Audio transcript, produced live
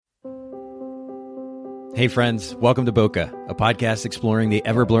Hey friends, welcome to Bokeh, a podcast exploring the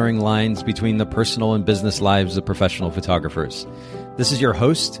ever-blurring lines between the personal and business lives of professional photographers. This is your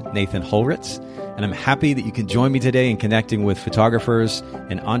host, Nathan Holritz, and I'm happy that you can join me today in connecting with photographers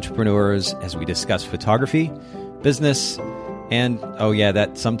and entrepreneurs as we discuss photography, business, and, oh yeah,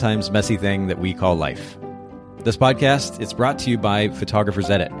 that sometimes messy thing that we call life. This podcast is brought to you by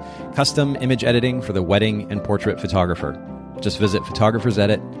Photographers Edit, custom image editing for the wedding and portrait photographer. Just visit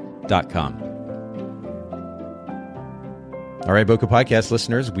photographersedit.com. All right, Bokeh Podcast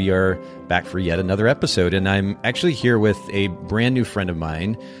listeners, we are back for yet another episode, and I'm actually here with a brand new friend of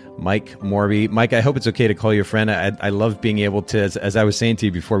mine, Mike Morby. Mike, I hope it's okay to call you a friend. I love being able to, as I was saying to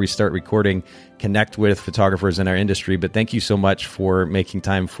you before we start recording, connect with photographers in our industry, but thank you so much for making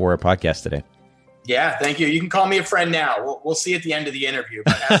time for our podcast today. Yeah, thank you. You can call me a friend now. We'll see at the end of the interview.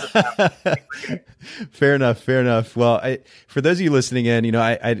 But as of now, Fair enough. Well, for those of you listening in,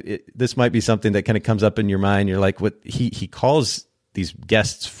 this might be something that kind of comes up in your mind. You're like, what he calls these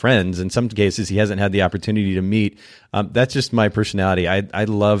guests friends. In some cases, he hasn't had the opportunity to meet. That's just my personality. I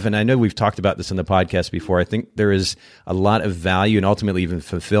love, and I know we've talked about this in the podcast before. I think there is a lot of value and ultimately even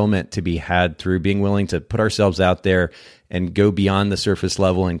fulfillment to be had through being willing to put ourselves out there and go beyond the surface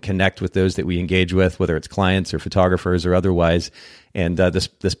level and connect with those that we engage with, whether it's clients or photographers or otherwise. And this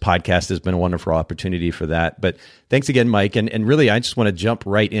podcast has been a wonderful opportunity for that. But thanks again, Mike. And really, I just want to jump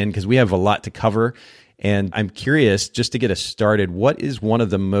right in because we have a lot to cover. And I'm curious, just to get us started, what is one of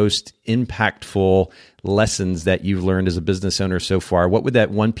the most impactful lessons that you've learned as a business owner so far? What would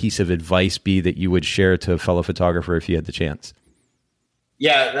that one piece of advice be that you would share to a fellow photographer if you had the chance?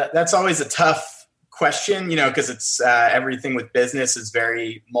 Yeah, that's always a tough question, because it's everything with business is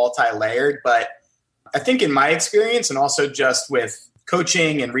very multi-layered. But I think in my experience and also just with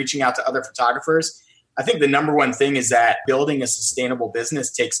coaching and reaching out to other photographers, I think the number one thing is that building a sustainable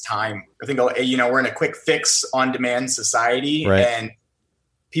business takes time. I think, we're in a quick fix on demand society, right? And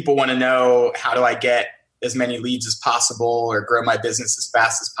people want to know, how do I get as many leads as possible or grow my business as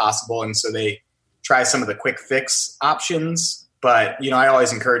fast as possible? And so they try some of the quick fix options. But, I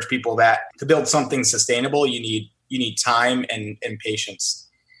always encourage people that to build something sustainable, you need time and patience.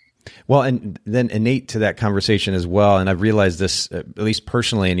 Well, and then innate to that conversation as well, and I've realized this, at least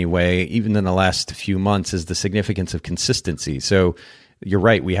personally anyway, even in the last few months, is the significance of consistency. So you're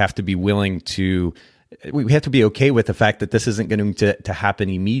right, we have to be willing to, we have to be okay with the fact that this isn't going to happen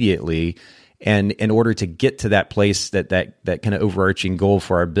immediately. And in order to get to that place, that kind of overarching goal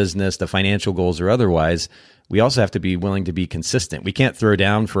for our business, the financial goals or otherwise, we also have to be willing to be consistent. We can't throw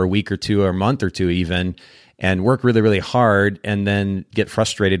down for a week or two or a month or two even and work really, really hard and then get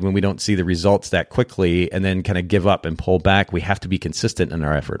frustrated when we don't see the results that quickly and then kind of give up and pull back. We have to be consistent in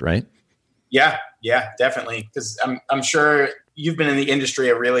our effort, right? Yeah, definitely. Because I'm sure you've been in the industry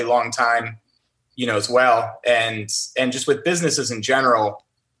a really long time, as well. And just with businesses in general,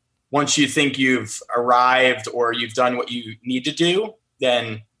 once you think you've arrived or you've done what you need to do,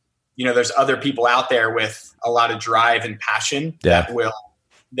 then there's other people out there with a lot of drive and passion that will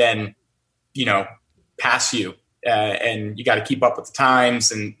then, pass you. And you got to keep up with the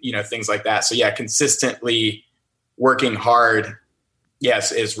times and, things like that. So consistently working hard,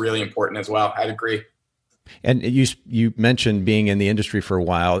 yes, is really important as well. I'd agree. And you mentioned being in the industry for a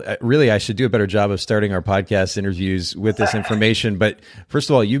while. Really, I should do a better job of starting our podcast interviews with this information. But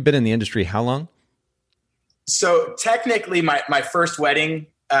first of all, you've been in the industry how long? So technically, my first wedding,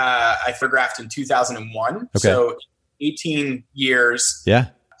 I photographed in 2001. Okay. So 18 years. Yeah.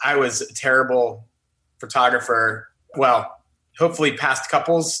 I was a terrible photographer. Well, hopefully past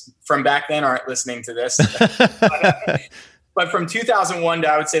couples from back then aren't listening to this. But from 2001 to,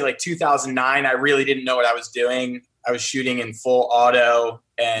 I would say, like 2009, I really didn't know what I was doing. I was shooting in full auto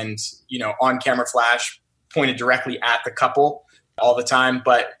and, on camera flash pointed directly at the couple all the time.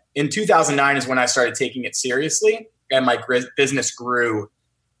 But in 2009 is when I started taking it seriously, and my business grew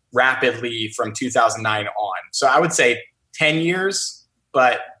rapidly from 2009 on. So I would say 10 years,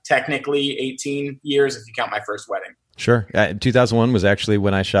 but technically 18 years if you count my first wedding. Sure. 2001 was actually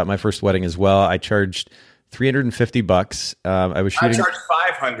when I shot my first wedding as well. I charged $350. I charged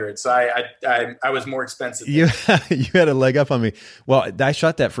 500, so I was more expensive. You had a leg up on me. Well, I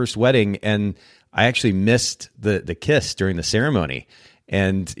shot that first wedding, and I actually missed the kiss during the ceremony.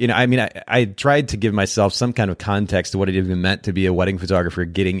 And I tried to give myself some kind of context to what it even meant to be a wedding photographer,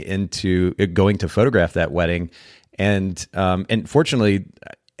 going to photograph that wedding, and fortunately,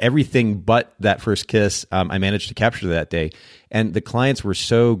 everything but that first kiss, I managed to capture that day. And the clients were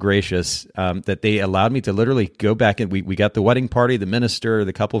so gracious that they allowed me to literally go back, and we got the wedding party, the minister,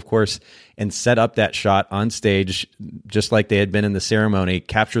 the couple, of course, and set up that shot on stage just like they had been in the ceremony,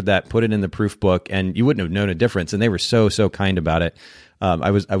 captured that, put it in the proof book, and you wouldn't have known a difference. And they were so kind about it.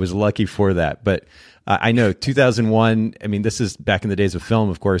 I was lucky for that. But I know 2001, I mean, this is back in the days of film,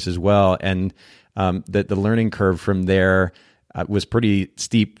 of course, as well. And the learning curve from there was pretty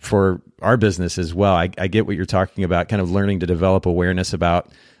steep for our business as well. I get what you're talking about, kind of learning to develop awareness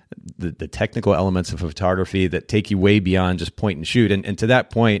about the technical elements of photography that take you way beyond just point and shoot. And to that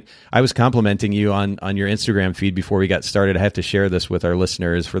point, I was complimenting you on your Instagram feed before we got started. I have to share this with our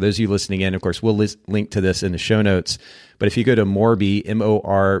listeners. For those of you listening in, of course, we'll link to this in the show notes. But if you go to Morby,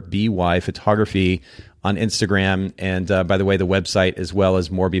 Morby photography on Instagram, and by the way, the website as well as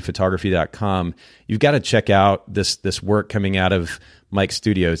morbyphotography.com, you've got to check out this work coming out of Mike's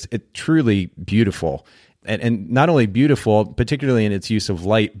studios. It's truly beautiful. And not only beautiful, particularly in its use of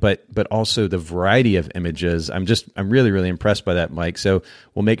light, but also the variety of images. I'm really impressed by that, Mike. So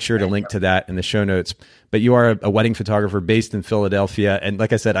we'll make sure to link to that in the show notes. But you are a wedding photographer based in Philadelphia, and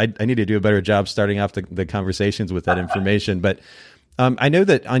like I said, I need to do a better job starting off the conversations with that information. But I know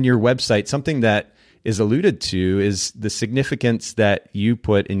that on your website, something that is alluded to is the significance that you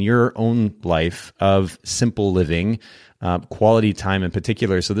put in your own life of simple living. Quality time in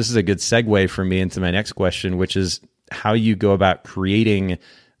particular. So this is a good segue for me into my next question, which is how you go about creating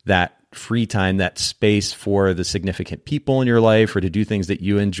that free time, that space for the significant people in your life or to do things that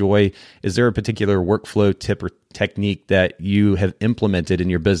you enjoy. Is there a particular workflow tip or technique that you have implemented in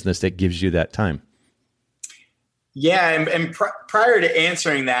your business that gives you that time? Yeah. And prior to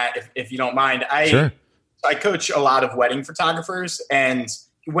answering that, if you don't mind, Sure. I coach a lot of wedding photographers, and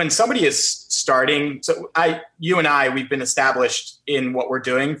when somebody is starting, so you and I, we've been established in what we're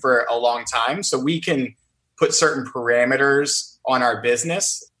doing for a long time. So we can put certain parameters on our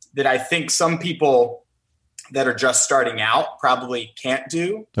business that I think some people that are just starting out probably can't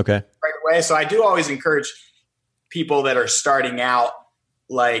do right away. So I do always encourage people that are starting out,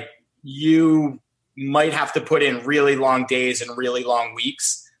 like, you might have to put in really long days and really long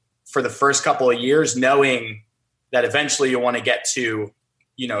weeks for the first couple of years, knowing that eventually you'll want to get to,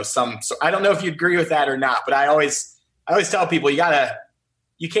 so I don't know if you agree with that or not, but I always tell people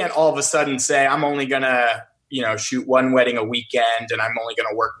you can't all of a sudden say, I'm only going to, shoot one wedding a weekend and I'm only going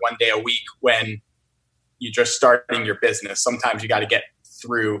to work one day a week when you're just starting your business. Sometimes you got to get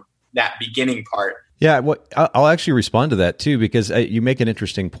through that beginning part. Yeah. Well, I'll actually respond to that too, because you make an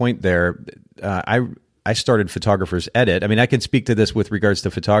interesting point there. I started Photographer's Edit. I mean, I can speak to this with regards to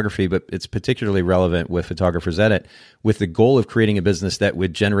photography, but it's particularly relevant with Photographer's Edit, with the goal of creating a business that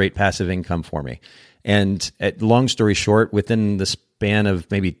would generate passive income for me. And long story short, within the span of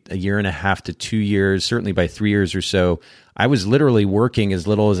maybe a year and a half to 2 years, certainly by 3 years or so, I was literally working as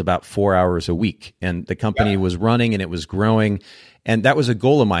little as about 4 hours a week. And the company was running and it was growing. And that was a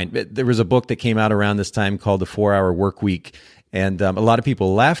goal of mine. There was a book that came out around this time called The 4-Hour Work Week. And a lot of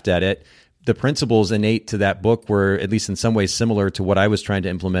people laughed at it. The principles innate to that book were, at least in some ways, similar to what I was trying to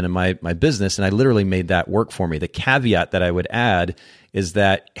implement in my business. And I literally made that work for me. The caveat that I would add is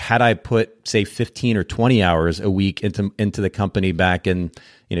that had I put, say, 15 or 20 hours a week into the company back in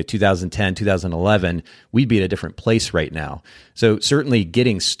 2010, 2011, we'd be at a different place right now. So certainly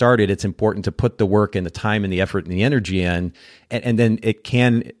getting started, it's important to put the work and the time and the effort and the energy in. And then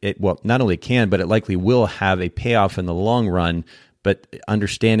not only can, but it likely will have a payoff in the long run. But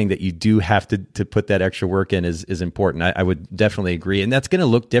understanding that you do have to put that extra work in is important. I would definitely agree. And that's going to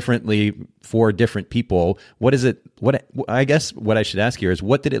look differently for different people. I guess what I should ask here is,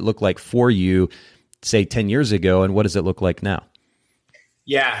 what did it look like for you, say 10 years ago, and what does it look like now?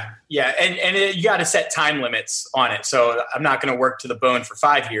 Yeah. And you got to set time limits on it. So I'm not going to work to the bone for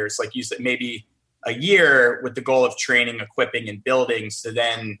 5 years. Like you said, maybe a year with the goal of training, equipping, and building. So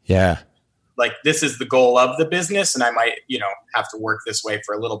then, like, this is the goal of the business, and I might, have to work this way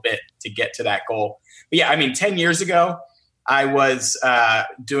for a little bit to get to that goal. But yeah, I mean, 10 years ago, I was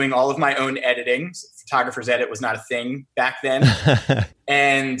doing all of my own editing. Photographer's Edit was not a thing back then.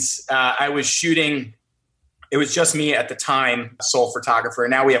 And I was shooting, it was just me at the time, sole photographer.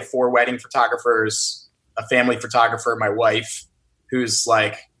 Now we have 4 wedding photographers, a family photographer, my wife, who's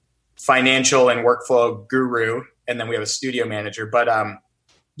like financial and workflow guru. And then we have a studio manager. But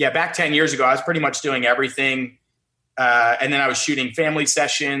back 10 years ago, I was pretty much doing everything. And then I was shooting family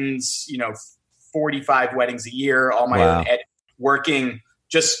sessions, 45 weddings a year, all my own working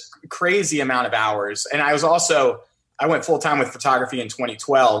just crazy amount of hours. And I went full time with photography in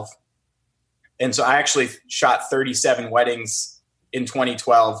 2012. And so I actually shot 37 weddings in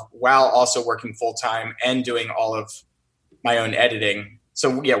 2012 while also working full time and doing all of my own editing.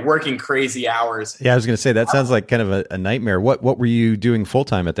 So yeah, working crazy hours. Yeah, I was going to say that sounds like kind of a nightmare. What were you doing full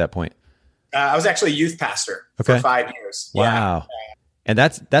time at that point? I was actually a youth pastor for 5 years. Wow. Yeah. And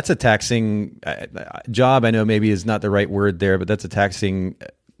that's a taxing job. I know maybe is not the right word there, but that's a taxing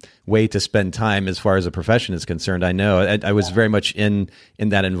way to spend time as far as a profession is concerned. I know I was very much in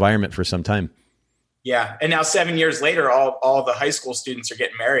that environment for some time. Yeah. And now 7 years later, all the high school students are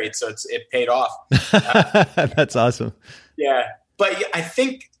getting married. So it paid off. That's awesome. Yeah. But I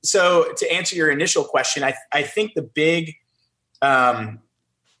think, so to answer your initial question, I think the big,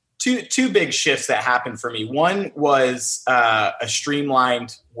 two big shifts that happened for me. One was a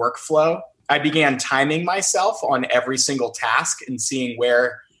streamlined workflow. I began timing myself on every single task and seeing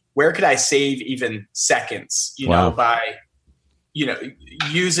where could I save even seconds, by,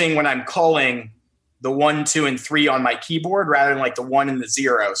 using when I'm calling the 1, 2, and 3 on my keyboard rather than like the 1 and the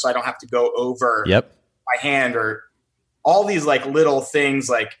 0. So I don't have to go over my hand or all these like little things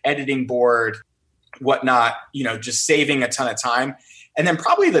like editing board, whatnot, just saving a ton of time. And then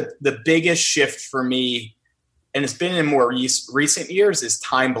probably the biggest shift for me, and it's been in more recent years, is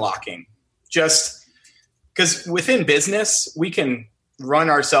time blocking. Just because within business, we can run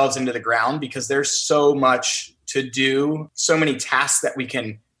ourselves into the ground because there's so much to do, so many tasks that we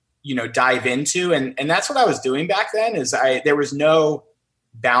can, dive into. And that's what I was doing back then is there was no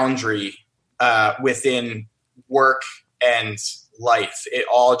boundary within work and life. It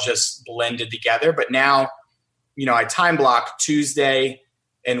all just blended together. But now, I time block Tuesday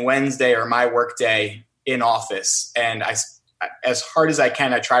and Wednesday are my work day in office. And as hard as I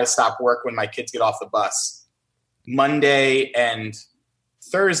can, I try to stop work when my kids get off the bus. Monday and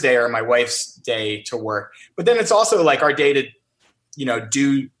Thursday are my wife's day to work. But then it's also like our day to,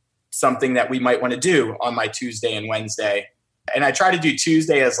 do something that we might want to do on my Tuesday and Wednesday. And I try to do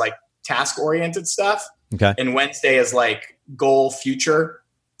Tuesday as like task-oriented stuff. Okay. And Wednesday is like goal future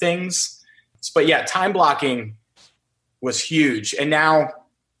things. But yeah, time blocking was huge. And now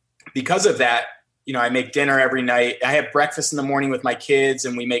because of that, I make dinner every night. I have breakfast in the morning with my kids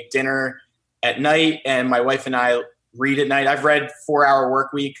and we make dinner at night. And my wife and I read at night. I've read 4 Hour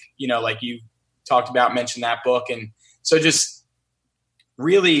Workweek, like you talked about, mentioned that book. And so just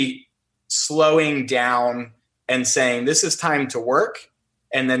really slowing down and saying, this is time to work.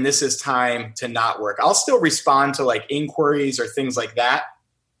 And then this is time to not work. I'll still respond to like inquiries or things like that.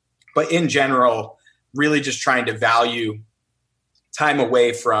 But in general, really just trying to value time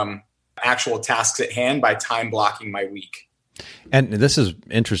away from actual tasks at hand by time blocking my week. And this is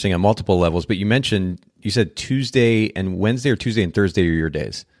interesting on multiple levels, but you said Tuesday and Wednesday or Tuesday and Thursday are your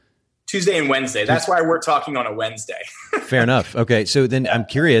days? Tuesday and Wednesday. That's why we're talking on a Wednesday. Fair enough. Okay. So then I'm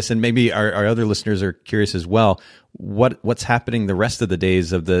curious, and maybe our other listeners are curious as well, what's happening the rest of the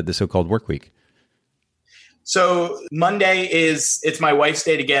days of the so-called work week? So Monday it's my wife's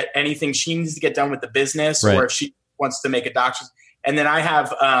day to get anything she needs to get done with the business, right, or if she wants to make a doctor's. And then I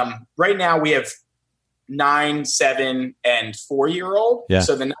have, right now we have 9, 7, and 4-year-old. Yeah.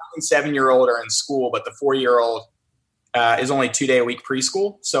 So the 9 and 7-year-old are in school, but the 4-year-old is only 2-day-a-week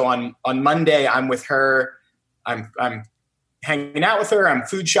preschool. So on Monday, I'm with her. I'm hanging out with her. I'm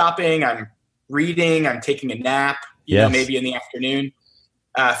food shopping. I'm reading. I'm taking a nap. Maybe in the afternoon.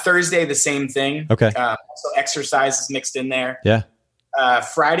 Thursday, the same thing. Okay. So exercise is mixed in there. Yeah.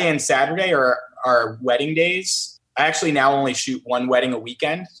 Friday and Saturday are wedding days. I actually now only shoot one wedding a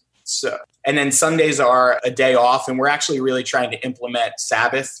weekend. So, and then Sundays are a day off, and we're actually really trying to implement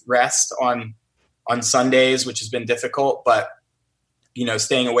Sabbath rest on Sundays, which has been difficult, but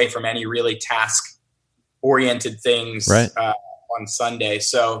staying away from any really task oriented things on Sunday.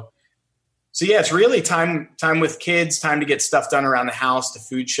 So yeah, it's really time with kids, time to get stuff done around the house, to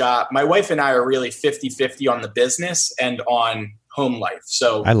food shop. My wife and I are really 50-50 on the business and on home life.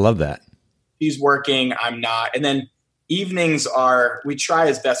 So I love that. He's working, I'm not. And then evenings we try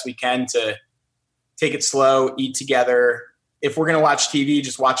as best we can to take it slow, eat together. If we're going to watch TV,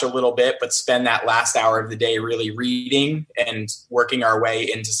 just watch a little bit, but spend that last hour of the day really reading and working our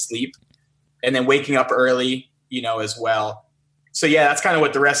way into sleep, and then waking up early, as well. So yeah, that's kind of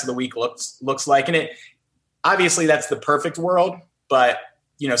what the rest of the week looks like. And it, obviously that's the perfect world, but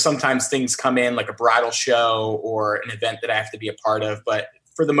sometimes things come in like a bridal show or an event that I have to be a part of, but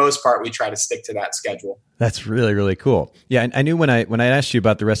for the most part, we try to stick to that schedule. That's really, really cool. Yeah. I knew when I asked you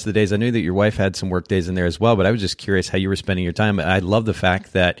about the rest of the days, I knew that your wife had some work days in there as well, but I was just curious how you were spending your time. I love the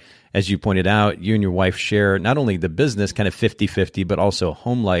fact that, as you pointed out, you and your wife share not only the business kind of 50-50, but also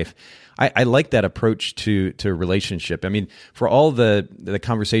home life. I like that approach to relationship. I mean, for all the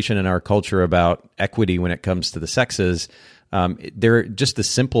conversation in our culture about equity when it comes to the sexes, they're just the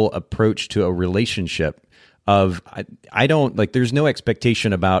simple approach to a relationship of, I don't like, there's no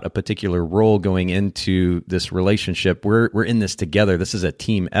expectation about a particular role going into this relationship. We're in this together. This is a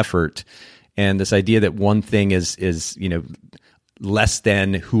team effort. And this idea that one thing is, less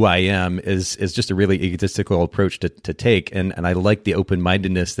than who I am is just a really egotistical approach to take. And I like the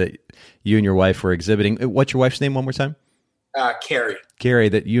open-mindedness that you and your wife were exhibiting. What's your wife's name one more time? Carrie. Carrie,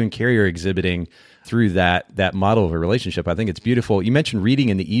 that you and Carrie are exhibiting through that model of a relationship. I think it's beautiful. You mentioned reading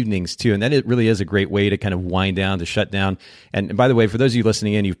in the evenings too, and that it really is a great way to kind of wind down, to shut down. And by the way, for those of you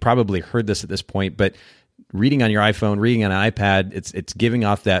listening in, you've probably heard this at this point, but reading on your iPhone, reading on an iPad, it's giving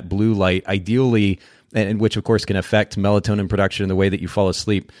off that blue light, ideally, and which of course can affect melatonin production in the way that you fall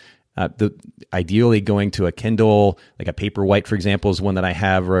asleep. Ideally going to a Kindle, like a Paperwhite, for example, is one that I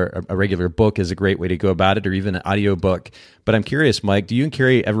have, or a regular book is a great way to go about it, or even an audio book. But I'm curious, Mike, do you and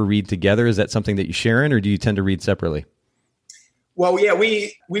Carrie ever read together? Is that something that you share in, or do you tend to read separately? Well, yeah,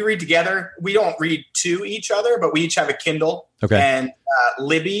 we read together. We don't read to each other, but we each have a Kindle. Okay. And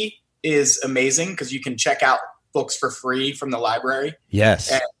Libby is amazing because you can check out books for free from the library.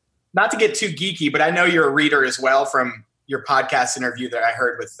 Yes. And not to get too geeky, but I know you're a reader as well from your podcast interview that I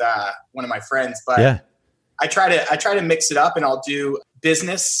heard with one of my friends. But yeah. I try to mix it up, and I'll do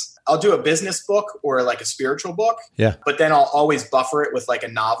business. I'll do a business book or like a spiritual book. Yeah. But then I'll always buffer it with like a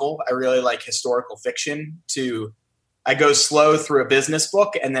novel. I really like historical fiction. I go slow through a business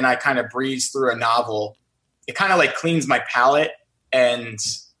book, and then I kind of breeze through a novel. It kind of like cleans my palate and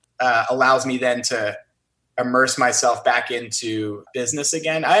allows me then to immerse myself back into business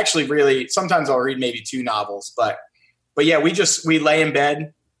again. I actually sometimes I'll read maybe 2 novels, but yeah, we lay in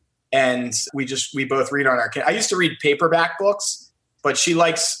bed and we both read on our kid. I used to read paperback books, but she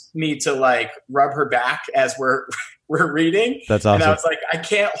likes me to like rub her back as we're reading. That's awesome. And I was like, I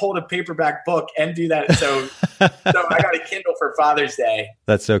can't hold a paperback book and do that. So I got a Kindle for Father's Day.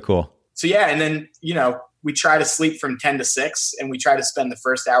 That's so cool. So yeah. And then, we try to sleep from 10 to 6, and we try to spend the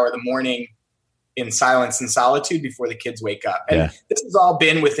first hour of the morning in silence and solitude before the kids wake up. And this has all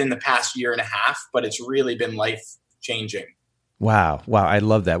been within the past year and a half, but it's really been life changing. Wow. I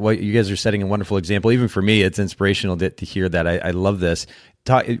love that. Well, you guys are setting a wonderful example. Even for me, it's inspirational to hear that. I love this.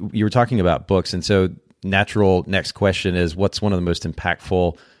 You were talking about books. And so natural next question is, what's one of the most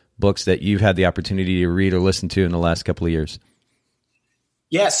impactful books that you've had the opportunity to read or listen to in the last couple of years?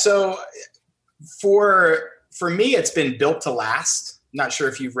 Yeah. So for me, it's been Built to Last. Not sure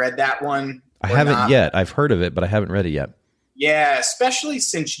if you've read that one. I haven't yet. I've heard of it, but I haven't read it yet. Yeah. Especially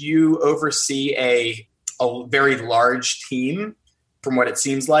since you oversee a very large team, from what it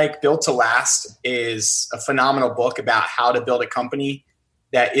seems like. Built to Last is a phenomenal book about how to build a company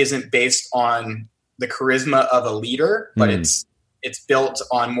that isn't based on the charisma of a leader, but it's built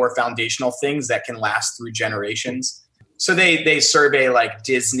on more foundational things that can last through generations. So they survey like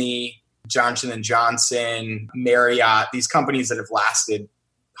Disney, Johnson & Johnson, Marriott, these companies that have lasted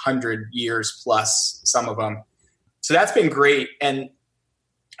 100 years plus, some of them. So that's been great. And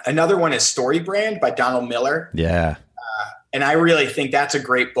another one is Story Brand by Donald Miller. Yeah. And I really think that's a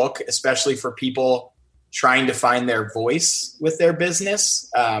great book, especially for people trying to find their voice with their business.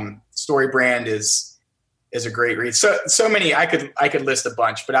 Story Brand is a great read. So many, I could list a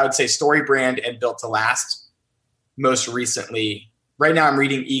bunch, but I would say Story Brand and Built to Last most recently. Right now I'm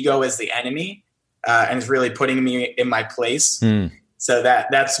reading Ego is the Enemy, and it's really putting me in my place. So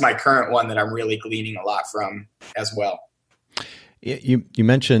that's my current one that I'm really gleaning a lot from as well. You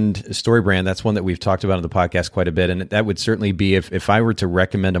mentioned Story Brand. That's one that we've talked about on the podcast quite a bit. And that would certainly be, if I were to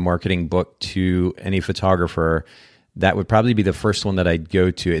recommend a marketing book to any photographer, that would probably be the first one that I'd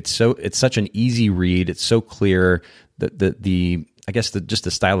go to. It's such an easy read. It's so clear. Just the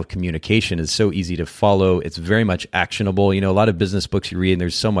style of communication is so easy to follow. It's very much actionable. A lot of business books you read, and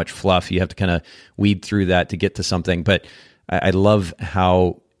there's so much fluff. You have to kind of weed through that to get to something. But I love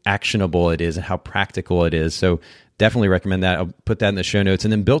how actionable it is and how practical it is. So definitely recommend that. I'll put that in the show notes.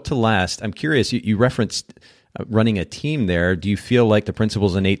 And then Built to Last, I'm curious, you referenced running a team there. Do you feel like the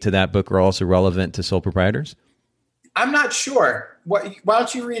principles innate to that book are also relevant to sole proprietors? I'm not sure. Why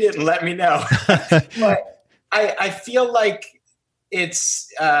don't you read it and let me know? But I feel like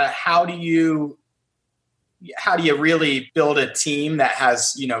it's how do you really build a team that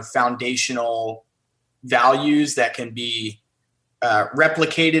has foundational values that can be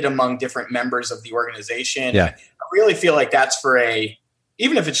replicated among different members of the organization. Yeah. I really feel like that's for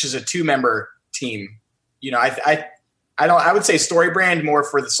even if it's just a 2-member team. I would say Story Brand more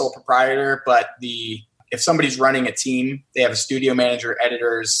for the sole proprietor, but if somebody's running a team, they have a studio manager,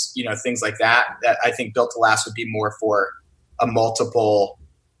 editors, things like that I think Built to Last would be more for a multiple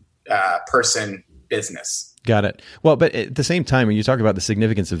person business. Got it. Well, but at the same time, when you talk about the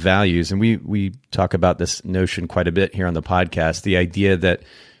significance of values, and we talk about this notion quite a bit here on the podcast, the idea that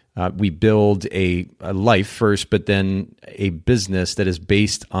we build a life first, but then a business that is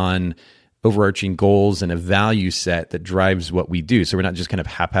based on overarching goals and a value set that drives what we do. So we're not just kind of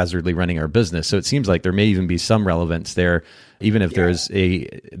haphazardly running our business. So it seems like there may even be some relevance there, even if there is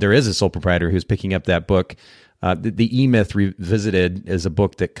a sole proprietor who's picking up that book. The E-Myth Revisited is a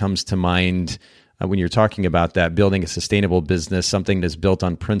book that comes to mind when you're talking about that, building a sustainable business, something that's built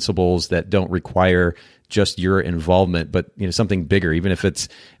on principles that don't require just your involvement, but something bigger, even if it's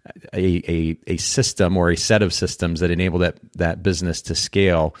a system or a set of systems that enable that business to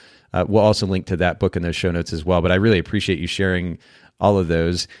scale. We'll also link to that book in those show notes as well. But I really appreciate you sharing all of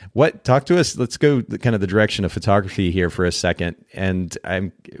those. Talk to us. Let's go kind of the direction of photography here for a second. And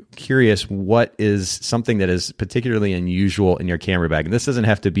I'm curious, what is something that is particularly unusual in your camera bag? And this doesn't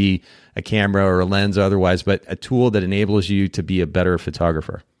have to be a camera or a lens or otherwise, but a tool that enables you to be a better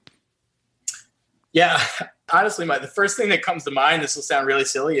photographer. Yeah, honestly, the first thing that comes to mind, this will sound really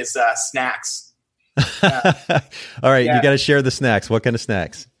silly, is snacks. All right, You got to share the snacks. What kind of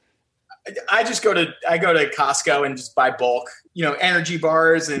snacks? I go to Costco and just buy bulk, energy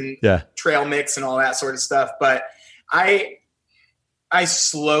bars and trail mix and all that sort of stuff. But I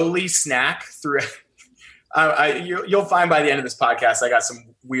slowly snack through. You'll find by the end of this podcast, I got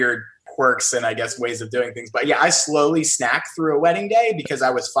some weird quirks and I guess ways of doing things. But yeah, I slowly snack through a wedding day because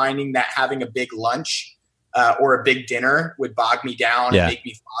I was finding that having a big lunch or a big dinner would bog me down and make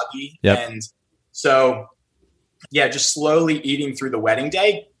me foggy. Yep. And so, just slowly eating through the wedding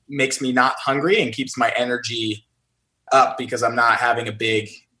day makes me not hungry and keeps my energy up because I'm not having a big,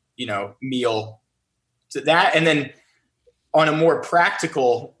 meal to that. And then on a more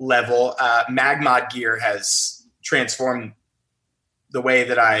practical level, MagMod gear has transformed the way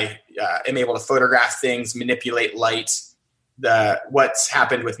that I am able to photograph things, manipulate light. What's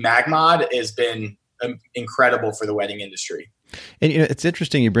happened with MagMod has been incredible for the wedding industry. And it's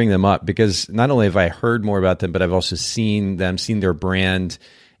interesting you bring them up because not only have I heard more about them, but I've also seen their brand.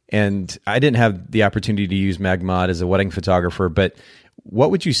 And I didn't have the opportunity to use MagMod as a wedding photographer, but what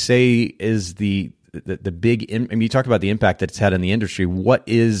would you say is the big, you talk about the impact that it's had on the industry. What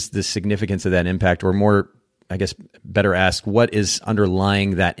is the significance of that impact, or more, I guess, better asked, what is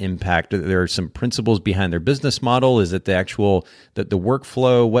underlying that impact? There are some principles behind their business model. Is it the actual, the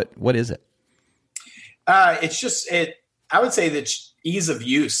workflow? What is it? It's just, I would say that ease of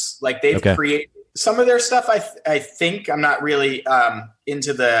use. Like they've created some of their stuff. I think I'm not really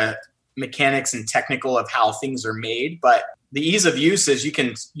into the mechanics and technical of how things are made, but the ease of use is you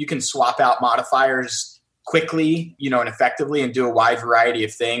can swap out modifiers quickly, and effectively, and do a wide variety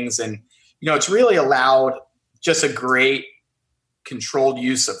of things. And, it's really allowed just a great controlled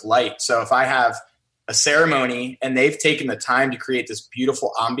use of light. So if I have a ceremony and they've taken the time to create this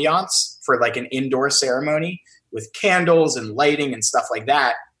beautiful ambiance for like an indoor ceremony with candles and lighting and stuff like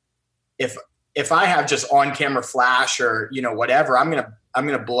that, if I have just on camera flash or, whatever, I'm going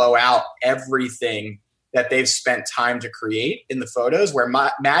to blow out everything that they've spent time to create in the photos, where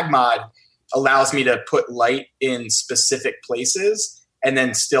MagMod allows me to put light in specific places and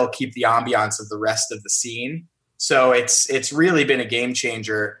then still keep the ambiance of the rest of the scene. So it's really been a game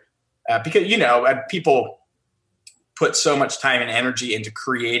changer because, people put so much time and energy into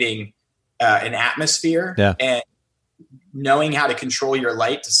creating an atmosphere, and knowing how to control your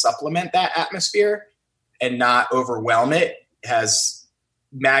light to supplement that atmosphere and not overwhelm it has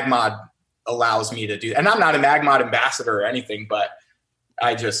MagMod allows me to do. And I'm not a MagMod ambassador or anything, but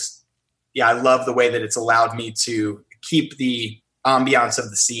I love the way that it's allowed me to keep the ambiance of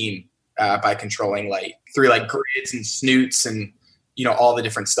the scene by controlling light through like grids and snoots and, all the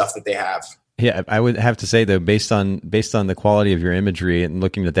different stuff that they have. Yeah. I would have to say though, based on the quality of your imagery and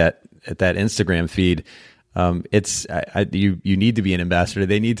looking at that Instagram feed, you need to be an ambassador.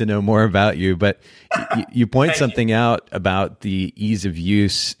 They need to know more about you, but you point something out about the ease of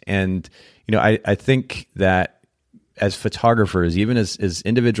use. And, I think that as photographers, even as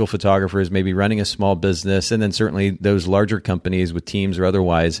individual photographers, maybe running a small business, and then certainly those larger companies with teams or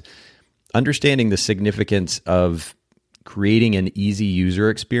otherwise, understanding the significance of creating an easy user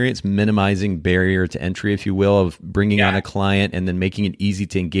experience, minimizing barrier to entry, if you will, of bringing on a client and then making it easy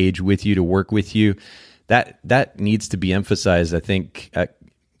to engage with you, to work with you. That needs to be emphasized, I think,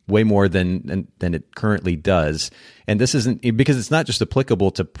 way more than it currently does. And this isn't because it's not just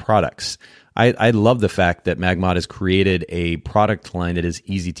applicable to products. I love the fact that MagMod has created a product line that is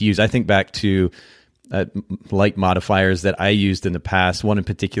easy to use. I think back to light modifiers that I used in the past, one in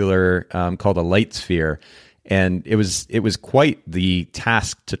particular called a Light Sphere. And it was quite the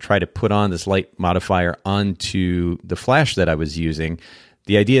task to try to put on this light modifier onto the flash that I was using.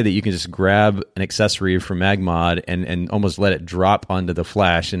 The idea that you can just grab an accessory from MagMod and almost let it drop onto the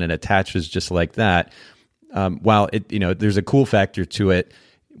flash and it attaches just like that. While there's a cool factor to it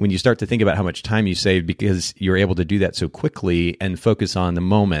when you start to think about how much time you save because you're able to do that so quickly and focus on the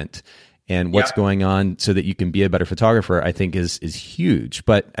moment and what's going on so that you can be a better photographer, I think is huge.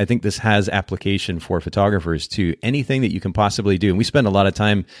 But I think this has application for photographers too. Anything that you can possibly do. And we spend a lot of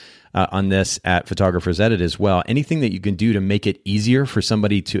time on this at Photographers Edit as well. Anything that you can do to make it easier for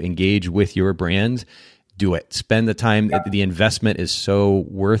somebody to engage with your brand, do it. Spend the time. The investment is so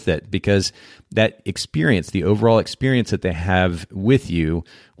worth it because that experience, the overall experience that they have with you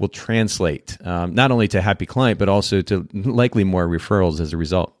will translate not only to happy client, but also to likely more referrals as a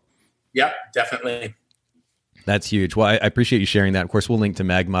result. Yep, definitely. That's huge. Well, I appreciate you sharing that. Of course, we'll link to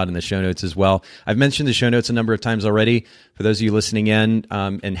MagMod in the show notes as well. I've mentioned the show notes a number of times already. For those of you listening in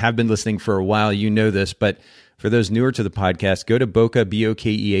and have been listening for a while, you know this. But for those newer to the podcast, go to Bokeh,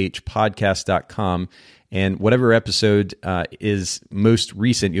 BOKEH, podcast.com. And whatever episode is most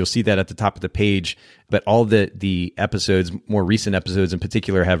recent, you'll see that at the top of the page. But all the episodes, more recent episodes in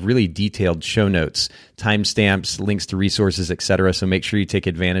particular, have really detailed show notes, timestamps, links to resources, etc. So make sure you take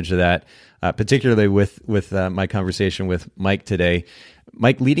advantage of that, particularly with my conversation with Mike today.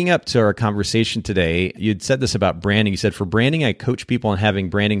 Mike, leading up to our conversation today, you'd said this about branding. You said, for branding, I coach people on having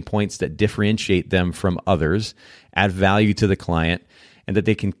branding points that differentiate them from others, add value to the client, and that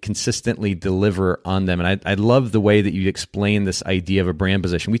they can consistently deliver on them. And I love the way that you explain this idea of a brand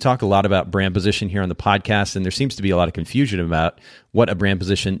position. We talk a lot about brand position here on the podcast, and there seems to be a lot of confusion about what a brand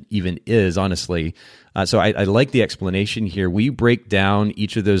position even is, honestly. So I like the explanation here. Will you break down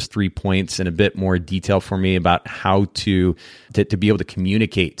each of those 3 points in a bit more detail for me about how to be able to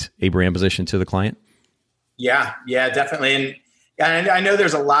communicate a brand position to the client? Yeah, definitely. And I know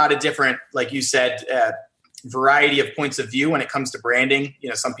there's a lot of different, like you said, variety of points of view when it comes to branding.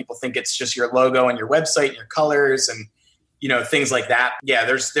 Some people think it's just your logo and your website and your colors and, things like that. Yeah,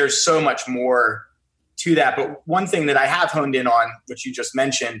 there's so much more to that. But one thing that I have honed in on, which you just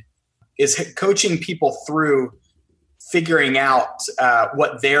mentioned, is coaching people through figuring out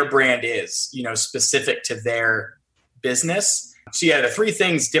what their brand is, specific to their business. So the 3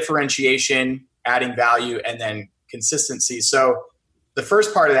 things: differentiation, adding value, and then consistency. So the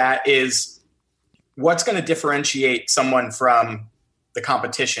first part of that is, what's going to differentiate someone from the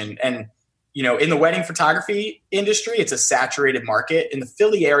competition? And, in the wedding photography industry, it's a saturated market. In the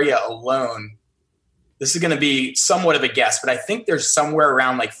Philly area alone, this is going to be somewhat of a guess, but I think there's somewhere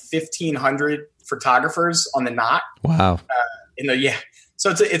around like 1,500 photographers on the Knot. Wow.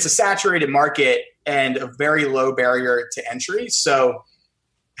 So it's a saturated market and a very low barrier to entry. So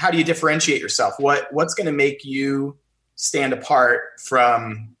how do you differentiate yourself? What's going to make you stand apart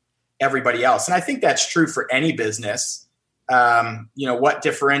from everybody else? And I think that's true for any business. What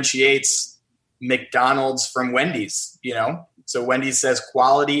differentiates McDonald's from Wendy's? So Wendy's says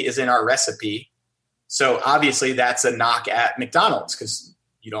quality is in our recipe. So obviously that's a knock at McDonald's because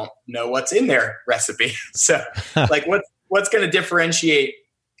you don't know what's in their recipe. So like what's going to differentiate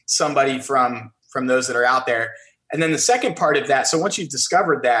somebody from those that are out there? And then the second part of that, so once you've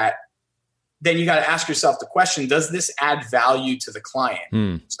discovered that, then you got to ask yourself the question, does this add value to the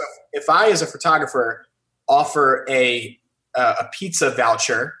client? So if I, as a photographer, offer a pizza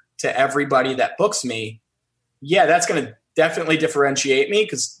voucher to everybody that books me, that's going to definitely differentiate me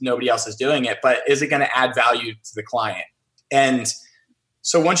because nobody else is doing it. But is it going to add value to the client? And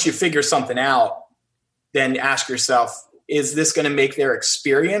so once you figure something out, then ask yourself, is this going to make their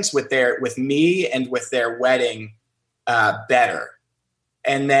experience with me and with their wedding better?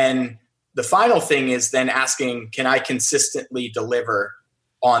 And then the final thing is then asking, can I consistently deliver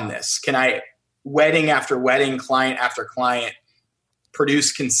on this? Can I, wedding after wedding, client after client,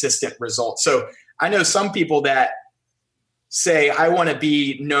 produce consistent results? So I know some people that say, I want to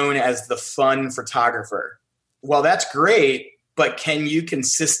be known as the fun photographer. Well, that's great, but can you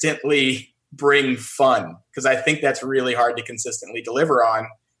consistently bring fun? Because I think that's really hard to consistently deliver on,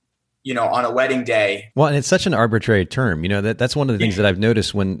 on a wedding day. Well, and it's such an arbitrary term. That's one of the things that I've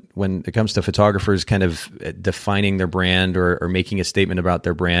noticed when it comes to photographers kind of defining their brand or making a statement about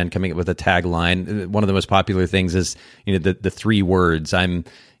their brand, coming up with a tagline. One of the most popular things is, the 3 words, I'm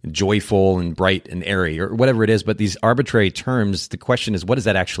joyful and bright and airy or whatever it is. But these arbitrary terms, the question is, what does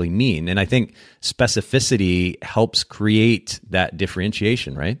that actually mean? And I think specificity helps create that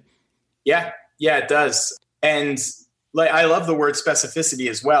differentiation, right? Yeah, it does. And I love the word specificity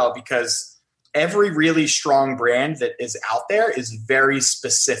as well, because every really strong brand that is out there is very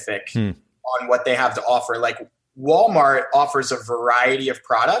specific on what they have to offer. Like Walmart offers a variety of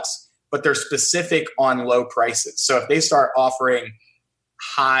products, but they're specific on low prices. So if they start offering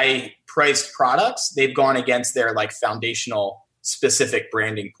high priced products, they've gone against their like foundational specific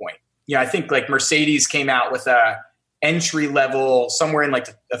branding point. I think like Mercedes came out with a entry level somewhere in like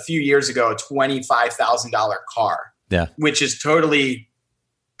a few years ago, a $25,000 car, which is totally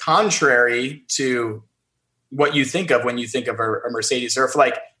contrary to what you think of when you think of a Mercedes. Or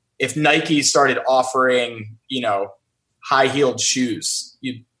if Nike started offering, high heeled shoes,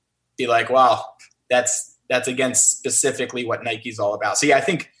 you'd be like, wow, that's against specifically what Nike's all about. So yeah, I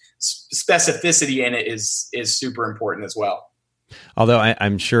think specificity in it is super important as well. Although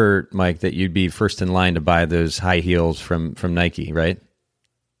I'm sure, Mike, that you'd be first in line to buy those high heels from Nike, right?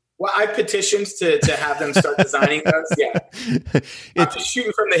 Well, I petitioned to have them start designing those. Yeah, I'm just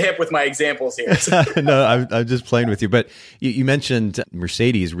shooting from the hip with my examples here. No, I'm just playing with you. But you mentioned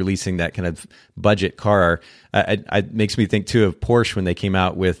Mercedes releasing that kind of budget car. It makes me think too of Porsche when they came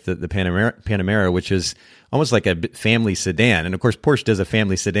out with the Panamera, which is almost like a family sedan. And of course, Porsche does a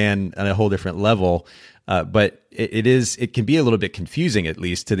family sedan on a whole different level. But it can be a little bit confusing, at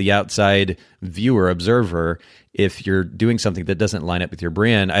least to the outside viewer, observer, if you're doing something that doesn't line up with your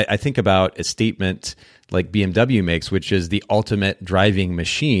brand. I think about a statement like BMW makes, which is the ultimate driving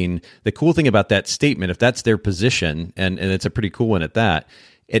machine. The cool thing about that statement, if that's their position, and it's a pretty cool one at that,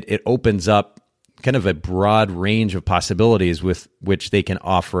 it opens up kind of a broad range of possibilities with which they can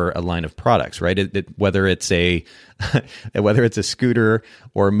offer a line of products, right? Whether it's a scooter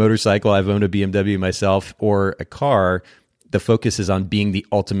or a motorcycle, I've owned a BMW myself, or a car, the focus is on being the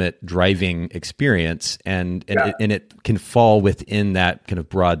ultimate driving experience, and it can fall within that kind of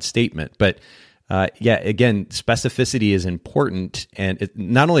broad statement. But again, specificity is important, and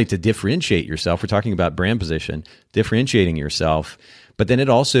not only to differentiate yourself, we're talking about brand position, differentiating yourself, but then it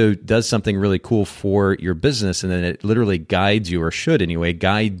also does something really cool for your business, and then it literally guides you, or should anyway,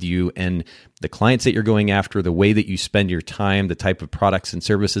 guide you and the clients that you're going after, the way that you spend your time, the type of products and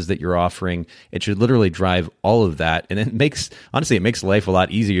services that you're offering. It should literally drive all of that. And it makes life a lot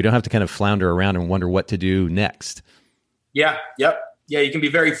easier. You don't have to kind of flounder around and wonder what to do next. Yeah. Yep. Yeah. You can be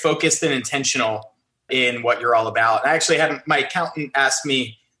very focused and intentional in what you're all about. I actually had my accountant ask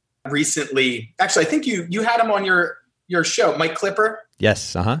me recently, actually, I think you had him on your show, Mike Clipper.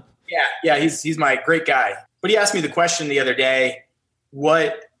 Yes. Uh-huh. Yeah. He's my great guy. But he asked me the question the other day,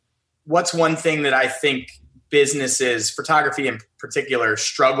 what's one thing that I think businesses, photography in particular,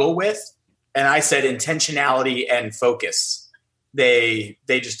 struggle with? And I said intentionality and focus. They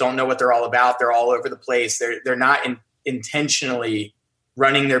just don't know what they're all about. They're all over the place. They're not intentionally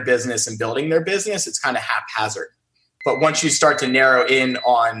running their business and building their business. It's kind of haphazard. But once you start to narrow in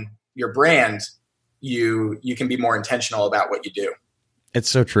on your brand, you can be more intentional about what you do. It's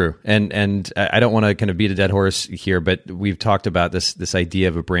so true. And I don't want to kind of beat a dead horse here, but we've talked about this idea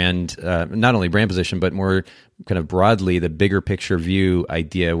of a brand, not only brand position, but more kind of broadly, the bigger picture view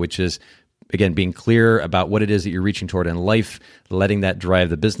idea, which is, again, being clear about what it is that you're reaching toward in life, letting that drive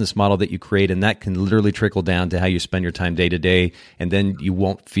the business model that you create. And that can literally trickle down to how you spend your time day to day. And then you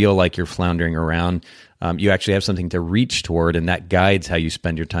won't feel like you're floundering around. You actually have something to reach toward, and that guides how you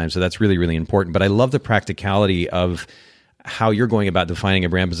spend your time. So that's really, really important. But I love the practicality of how you're going about defining a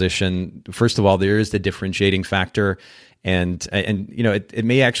brand position. First of all, there is the differentiating factor. And it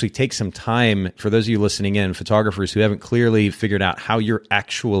may actually take some time for those of you listening in, photographers who haven't clearly figured out how you're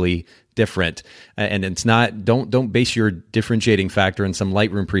actually different. And it's not, don't base your differentiating factor in some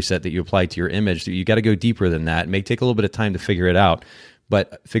Lightroom preset that you apply to your image. You got to go deeper than that. It may take a little bit of time to figure it out,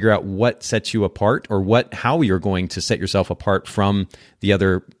 but figure out what sets you apart, or how you're going to set yourself apart from the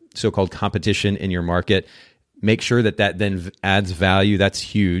other so-called competition in your market. Make sure that then adds value. That's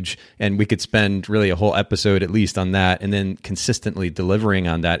huge. And we could spend really a whole episode at least on that. And then consistently delivering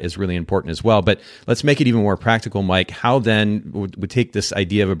on that is really important as well. But let's make it even more practical, Mike. How then would take this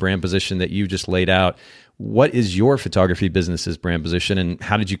idea of a brand position that you just laid out? What is your photography business's brand position, and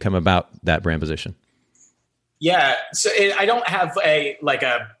how did you come about that brand position? Yeah. So I don't have a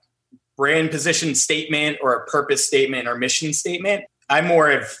brand position statement or a purpose statement or mission statement. I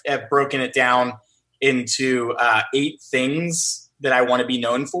more have broken it down into 8 things that I want to be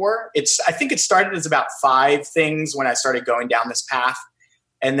known for. I think it started as about 5 things when I started going down this path,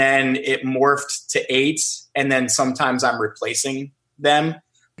 and then it morphed to 8, and then sometimes I'm replacing them.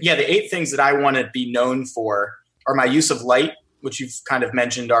 Yeah, the 8 things that I want to be known for are my use of light, which you've kind of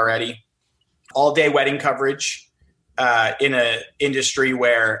mentioned already, all-day wedding coverage in an industry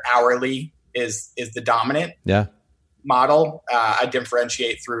where hourly is the dominant model. I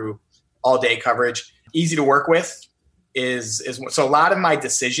differentiate through all-day coverage, easy to work with, so a lot of my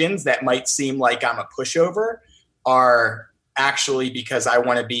decisions that might seem like I'm a pushover are actually because I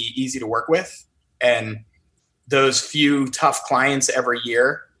want to be easy to work with. And those few tough clients every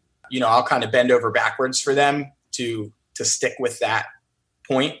year, I'll kind of bend over backwards for them to stick with that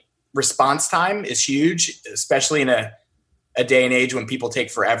point. Response time is huge, especially in a day and age when people take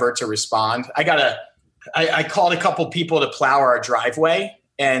forever to respond. I called a couple people to plow our driveway,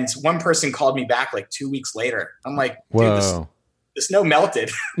 and one person called me back like 2 weeks later. I'm like, dude, this snow melted.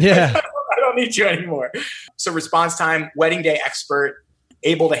 Yeah. I don't need you anymore. So response time, wedding day expert,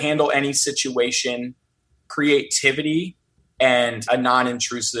 able to handle any situation, creativity, and a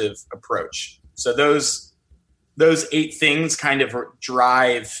non-intrusive approach. So those 8 things kind of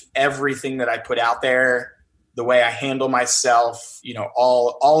drive everything that I put out there, the way I handle myself,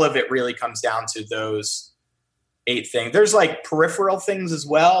 all of it really comes down to those 8 things. There's like peripheral things as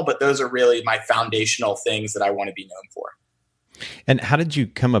well, but those are really my foundational things that I want to be known for. And how did you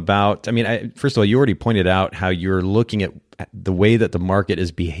come about? I mean, first of all, you already pointed out how you're looking at the way that the market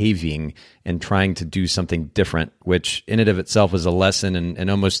is behaving and trying to do something different, which in and of itself is a lesson, and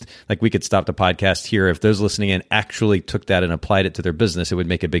almost like we could stop the podcast here. If those listening in actually took that and applied it to their business, it would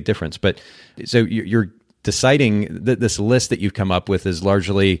make a big difference. But so you're deciding that this list that you've come up with is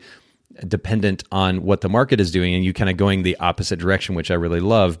largely dependent on what the market is doing, and you kind of going the opposite direction, which I really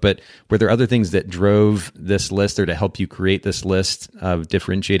love. But were there other things that drove this list or to help you create this list of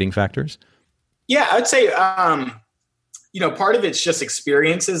differentiating factors? Yeah, I would say, part of it's just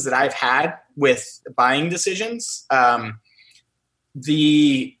experiences that I've had with buying decisions.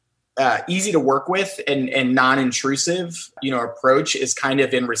 The easy to work with and non-intrusive, approach is kind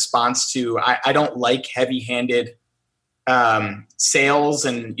of in response to, I don't like heavy-handed sales.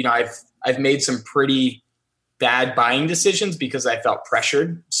 And, I've made some pretty bad buying decisions because I felt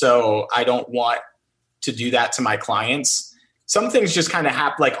pressured. So I don't want to do that to my clients. Some things just kind of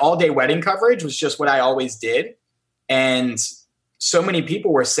happen, like all day wedding coverage was just what I always did. And so many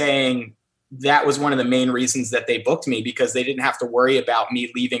people were saying that was one of the main reasons that they booked me, because they didn't have to worry about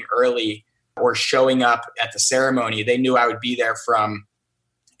me leaving early or showing up at the ceremony. They knew I would be there from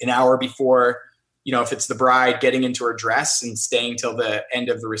an hour before, if it's the bride, getting into her dress and staying till the end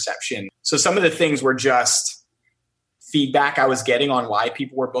of the reception. So some of the things were just feedback I was getting on why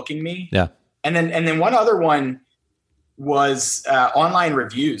people were booking me. Yeah. And then one other one was online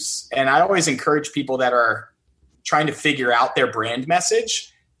reviews. And I always encourage people that are trying to figure out their brand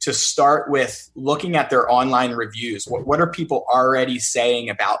message to start with looking at their online reviews. What are people already saying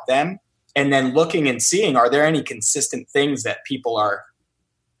about them? And then looking and seeing, are there any consistent things that people are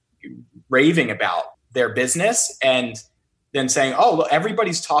raving about their business? And then saying, oh, look,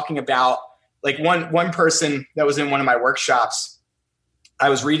 everybody's talking about, like one person that was in one of my workshops, I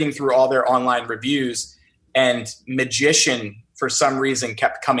was reading through all their online reviews, and magician for some reason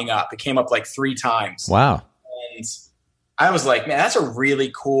kept coming up. It came up like 3 times. Wow. And I was like, man, that's a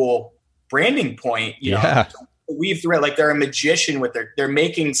really cool branding point. You know, weave through it. Like they're a magician they're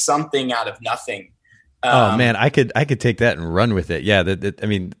making something out of nothing. Oh man, I could take that and run with it. Yeah. I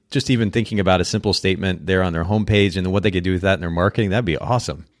mean, just even thinking about a simple statement there on their homepage and what they could do with that in their marketing, that'd be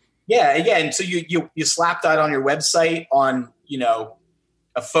awesome. Yeah. And so you slap that on your website on,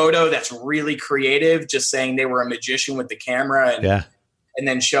 a photo that's really creative, just saying they were a magician with the camera and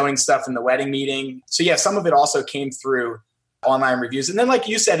then showing stuff in the wedding meeting. So yeah, some of it also came through online reviews. And then like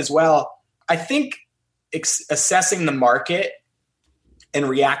you said as well, I think assessing the market and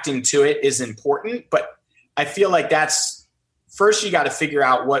reacting to it is important, but I feel like that's first, you got to figure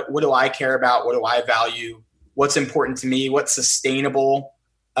out what do I care about? What do I value? What's important to me? What's sustainable?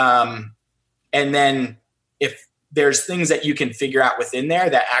 And then if there's things that you can figure out within there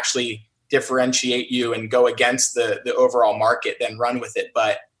that actually differentiate you and go against the overall market, then run with it.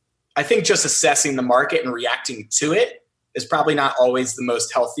 But I think just assessing the market and reacting to it is probably not always the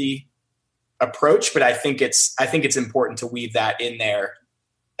most healthy approach, but I think it's important to weave that in there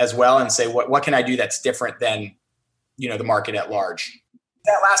as well and say, what can I do that's different than, the market at large?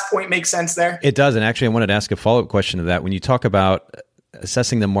 That last point makes sense there? It does. And actually, I wanted to ask a follow-up question to that. When you talk about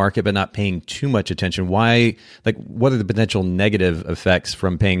assessing the market but not paying too much attention, what are the potential negative effects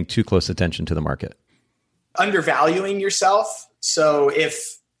from paying too close attention to the market? Undervaluing yourself. So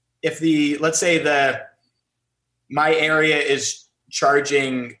if let's say my area is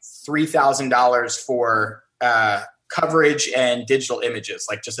charging $3,000 for coverage and digital images,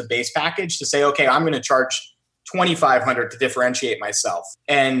 like just a base package, to say, okay, I'm going to charge $2,500 to differentiate myself,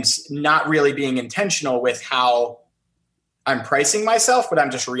 and not really being intentional with how I'm pricing myself, but I'm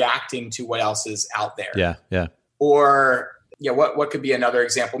just reacting to what else is out there. Yeah. Yeah. Or what could be another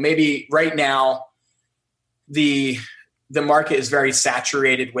example? Maybe right now, the the market is very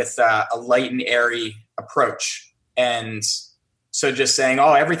saturated with a light and airy approach. And so just saying,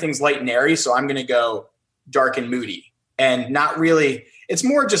 oh, everything's light and airy, so I'm going to go dark and moody. And not really, it's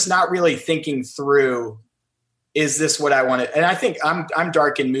more just not really thinking through, is this what I want to, and I think I'm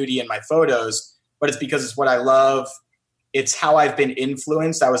dark and moody in my photos, but it's because it's what I love. It's how I've been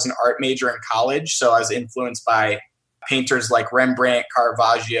influenced. I was an art major in college, so I was influenced by painters like Rembrandt,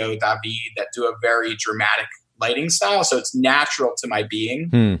 Caravaggio, David that do a very dramatic lighting style. So it's natural to my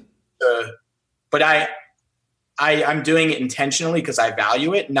being. But I'm doing it intentionally because I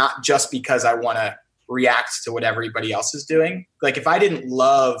value it, not just because I want to react to what everybody else is doing. Like if I didn't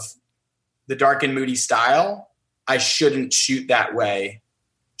love the dark and moody style, I shouldn't shoot that way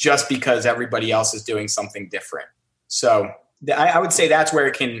just because everybody else is doing something different. So I would say that's where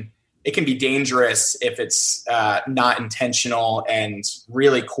it can be dangerous if it's not intentional and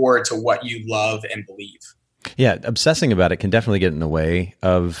really core to what you love and believe. Yeah, obsessing about it can definitely get in the way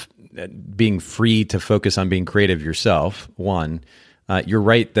of being free to focus on being creative yourself, one. You're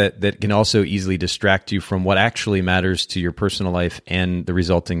right that can also easily distract you from what actually matters to your personal life and the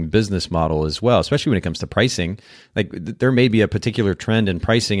resulting business model as well, especially when it comes to pricing. Like there may be a particular trend in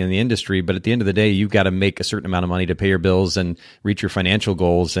pricing in the industry, but at the end of the day, you've got to make a certain amount of money to pay your bills and reach your financial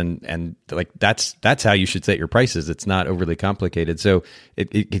goals. And like that's how you should set your prices. It's not overly complicated. So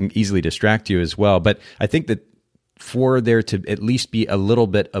it can easily distract you as well. But I think that for there to at least be a little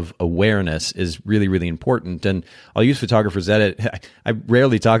bit of awareness is really, really important. And I'll use Photographer's Edit. I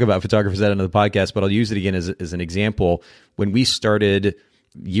rarely talk about Photographer's Edit on the podcast, but I'll use it again as an example. When we started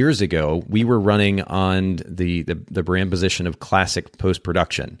years ago, we were running on the brand position of classic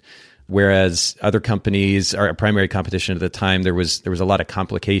post-production. Whereas other companies, our primary competition at the time, there was a lot of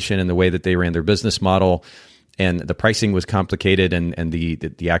complication in the way that they ran their business model. And the pricing was complicated, and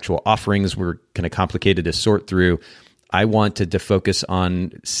the actual offerings were kind of complicated to sort through. I wanted to focus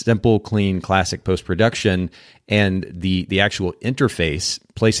on simple, clean, classic post-production, and the actual interface,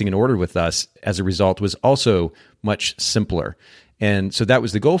 placing an order with us as a result, was also much simpler. And so that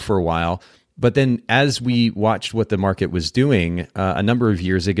was the goal for a while. But then as we watched what the market was doing, a number of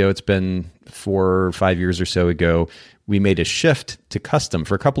years ago, it's been 4 or 5 years or so ago, we made a shift to custom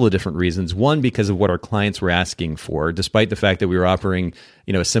for a couple of different reasons. One, because of what our clients were asking for, despite the fact that we were offering,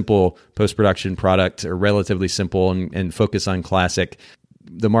 a simple post-production product, or relatively simple and focus on classic,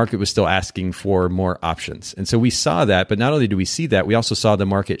 the market was still asking for more options. And so we saw that, but not only do we see that, we also saw the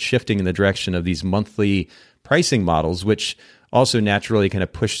market shifting in the direction of these monthly pricing models, which also naturally kind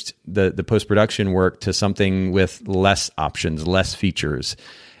of pushed the post-production work to something with less options, less features.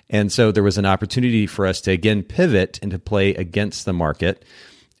 And so there was an opportunity for us to again pivot and to play against the market,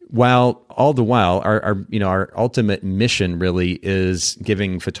 while all the while our ultimate mission really is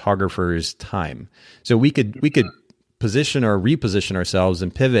giving photographers time. So we could position or reposition ourselves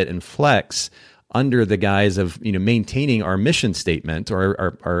and pivot and flex under the guise of maintaining our mission statement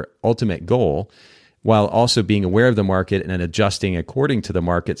or our ultimate goal, while also being aware of the market and adjusting according to the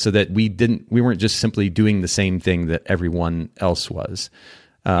market, so that we weren't just simply doing the same thing that everyone else was.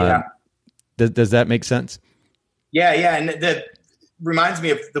 Does that make sense? Yeah. And that reminds me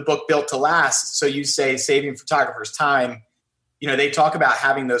of the book Built to Last. So you say saving photographers time, they talk about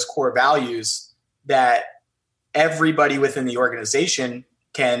having those core values that everybody within the organization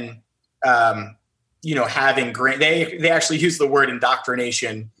can, have ingrained. They actually use the word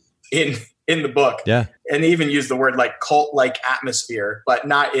indoctrination in the book. Yeah. And they even use the word like cult-like atmosphere, but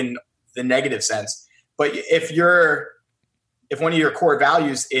not in the negative sense. But if one of your core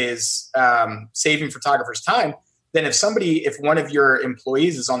values is saving photographers time, then if one of your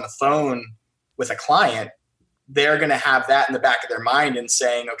employees is on the phone with a client, they're going to have that in the back of their mind and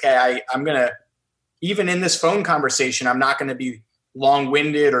saying, okay, I'm going to, even in this phone conversation, I'm not going to be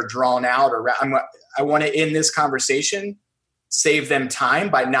long-winded or drawn out, or I want to, in this conversation, save them time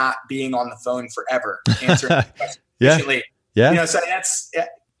by not being on the phone forever, answering questions efficiently. Yeah. So that's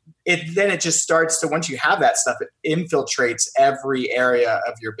it. Then it just starts to, once you have that stuff, it infiltrates every area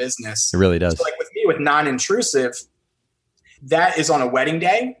of your business. It really does. So like with me, with non-intrusive, that is on a wedding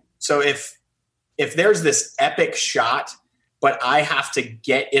day. So if there's this epic shot, but I have to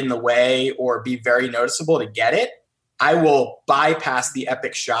get in the way or be very noticeable to get it, I will bypass the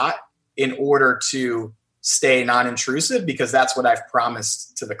epic shot in order to stay non-intrusive, because that's what I've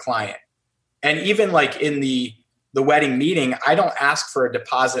promised to the client. And even like in the wedding meeting, I don't ask for a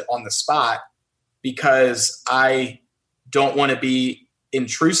deposit on the spot, because I don't want to be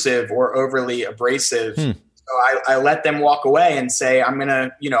intrusive or overly abrasive. So I let them walk away and say, I'm going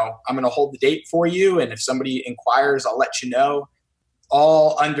to hold the date for you. And if somebody inquires, I'll let you know,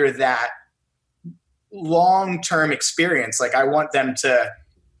 all under that long-term experience. Like I want them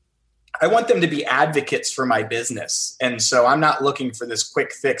to be advocates for my business. And so I'm not looking for this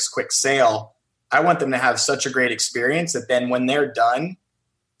quick fix, quick sale. I want them to have such a great experience that then when they're done,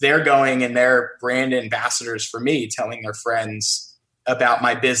 they're going and they're brand ambassadors for me, telling their friends about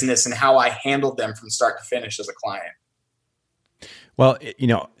my business and how I handled them from start to finish as a client. Well,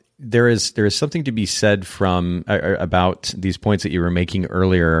 there is something to be said from about these points that you were making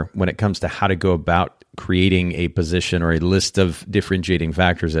earlier when it comes to how to go about creating a position or a list of differentiating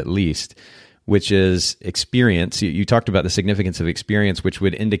factors, at least, which is experience. You talked about the significance of experience, which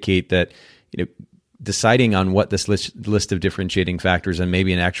would indicate that deciding on what this list of differentiating factors and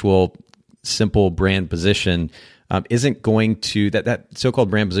maybe an actual simple brand position isn't going to, that so-called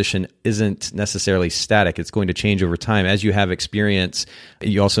brand position isn't necessarily static. It's going to change over time as you have experience.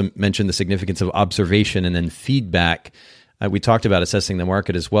 You also mentioned the significance of observation and then feedback. We talked about assessing the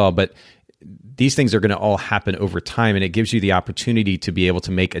market as well, but these things are going to all happen over time, and it gives you the opportunity to be able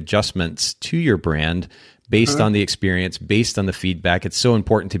to make adjustments to your brand based on the experience, based on the feedback. It's so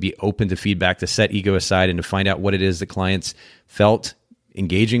important to be open to feedback, to set ego aside and to find out what it is that clients felt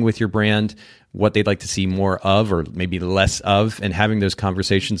engaging with your brand, what they'd like to see more of or maybe less of, and having those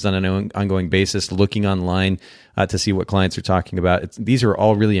conversations on an ongoing basis, looking online to see what clients are talking about. These are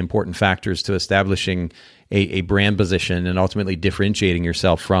all really important factors to establishing a brand position and ultimately differentiating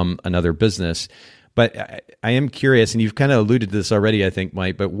yourself from another business. But I am curious, and you've kind of alluded to this already, I think,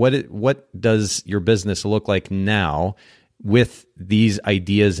 Mike, but what does your business look like now with these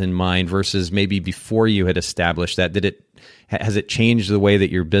ideas in mind versus maybe before you had established that? Has it changed the way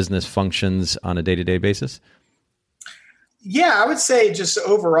that your business functions on a day-to-day basis? Yeah, I would say just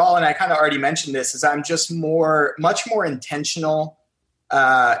overall, and I kind of already mentioned this, is I'm just much more intentional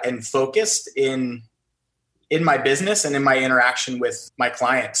and focused in my business and in my interaction with my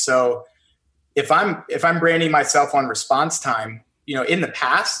clients. So if I'm branding myself on response time, in the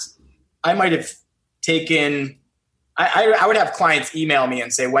past, I might have taken, I would have clients email me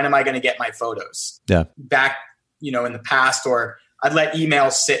and say, when am I going to get my photos? Yeah. Back, in the past, or I'd let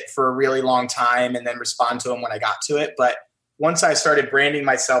emails sit for a really long time and then respond to them when I got to it. But once I started branding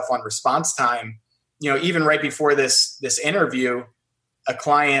myself on response time, even right before this interview, a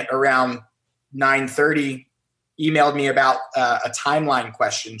client around 9:30 emailed me about a timeline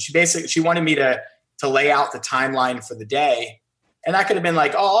question. She wanted me to lay out the timeline for the day. And I could have been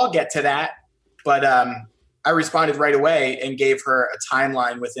like, oh, I'll get to that. But I responded right away and gave her a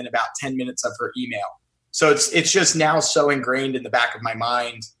timeline within about 10 minutes of her email. So it's just now so ingrained in the back of my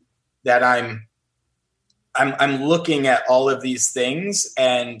mind that I'm looking at all of these things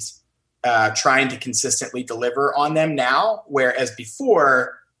and trying to consistently deliver on them now, whereas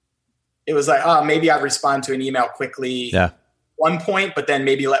before it was like, oh, maybe I'd respond to an email quickly at one point, but then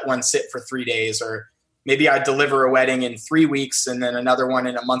maybe let one sit for 3 days, or maybe I'd deliver a wedding in 3 weeks and then another one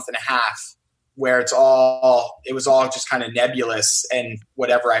in a month and a half, where it was all just kind of nebulous and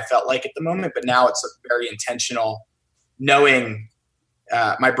whatever I felt like at the moment. But now it's very intentional, knowing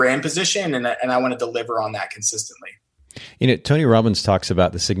my brand position, and I want to deliver on that consistently. Tony Robbins talks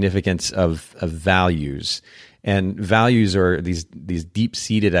about the significance of values, and values are these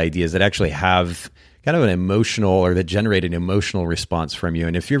deep-seated ideas that actually have kind of an emotional, or that generate an emotional response from you.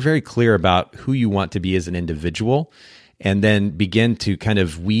 And if you're very clear about who you want to be as an individual, and then begin to kind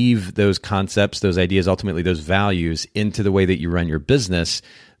of weave those concepts, those ideas, ultimately those values into the way that you run your business,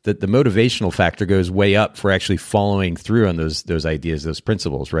 that the motivational factor goes way up for actually following through on those ideas, those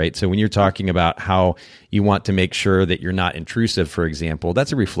principles, right? So when you're talking about how you want to make sure that you're not intrusive, for example,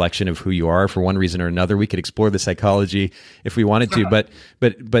 that's a reflection of who you are for one reason or another. We could explore the psychology if we wanted to,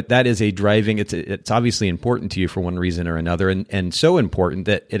 but that is a driving, it's obviously important to you for one reason or another, and so important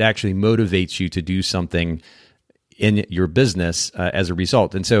that it actually motivates you to do something in your business as a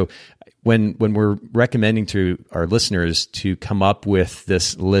result. And so when we're recommending to our listeners to come up with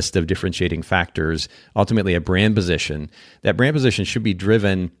this list of differentiating factors, ultimately a brand position, that brand position should be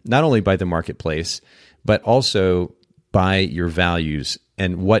driven not only by the marketplace, but also by your values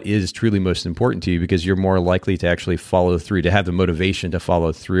and what is truly most important to you, because you're more likely to actually follow through, to have the motivation to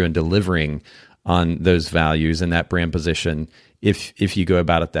follow through and delivering on those values and that brand position if you go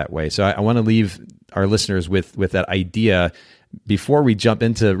about it that way. So I want to leave our listeners with that idea before we jump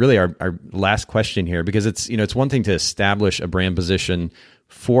into really our last question here, because it's one thing to establish a brand position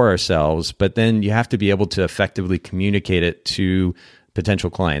for ourselves, but then you have to be able to effectively communicate it to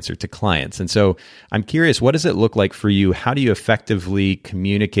potential clients or to clients. And so I'm curious, what does it look like for you? How do you effectively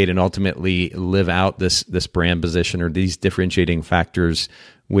communicate and ultimately live out this brand position or these differentiating factors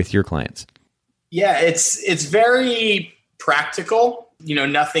with your clients? Yeah, it's very practical.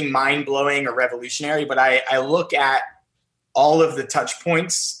 nothing mind blowing or revolutionary, but I look at all of the touch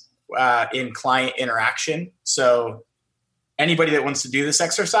points in client interaction. So anybody that wants to do this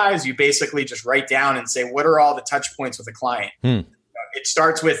exercise, you basically just write down and say, what are all the touch points with a client? It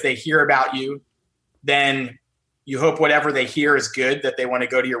starts with they hear about you. Then you hope whatever they hear is good, that they want to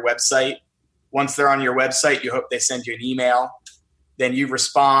go to your website. Once they're on your website, you hope they send you an email. Then you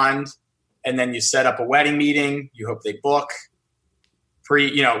respond, and then you set up a wedding meeting. You hope they book.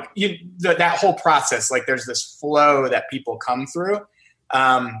 That whole process, like there's this flow that people come through.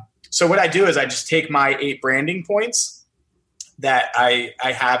 So what I do is I just take my 8 branding points that I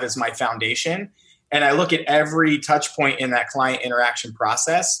have as my foundation, and I look at every touch point in that client interaction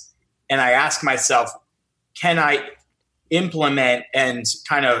process, and I ask myself, can I implement and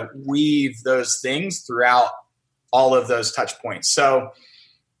kind of weave those things throughout all of those touch points? So,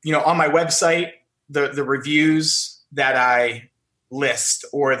 on my website, the reviews that I list,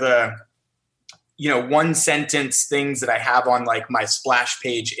 or the, one sentence things that I have on like my splash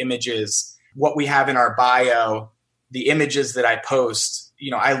page images, what we have in our bio, the images that I post,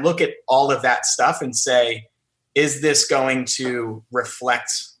 I look at all of that stuff and say, is this going to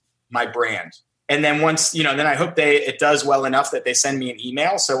reflect my brand? And then once, then I hope it does well enough that they send me an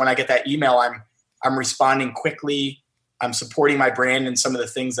email. So when I get that email, I'm responding quickly. I'm supporting my brand and some of the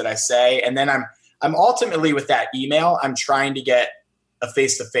things that I say. And then I'm ultimately with that email, I'm trying to get a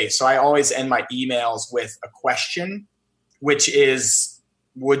face-to-face. So I always end my emails with a question, which is,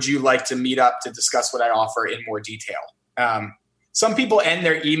 would you like to meet up to discuss what I offer in more detail? Some people end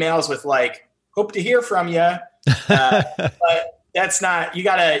their emails with like, hope to hear from you. But that's not, you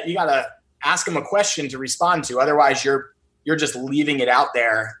gotta ask them a question to respond to. Otherwise you're just leaving it out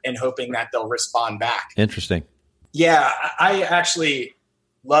there and hoping that they'll respond back. Interesting. Yeah. I actually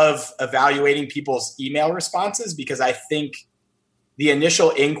love evaluating people's email responses, because I think the initial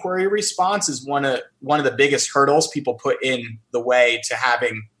inquiry response is one of the biggest hurdles people put in the way to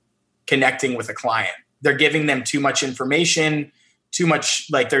connecting with a client. They're giving them too much information, too much,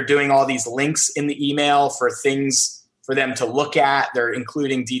 like they're doing all these links in the email for things for them to look at. They're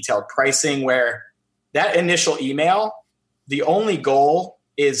including detailed pricing, where that initial email, the only goal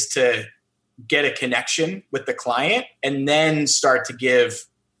is to get a connection with the client and then start to give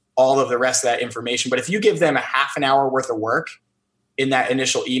all of the rest of that information. But if you give them a half an hour worth of work in that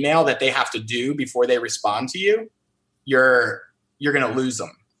initial email that they have to do before they respond to you, you're going to lose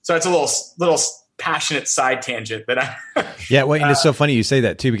them. So it's a little passionate side tangent that I yeah, well, and it's so funny you say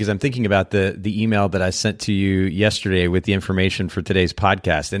that too, because I'm thinking about the email that I sent to you yesterday with the information for today's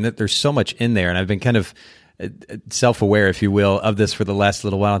podcast, and that there's so much in there, and I've been kind of self-aware, if you will, of this for the last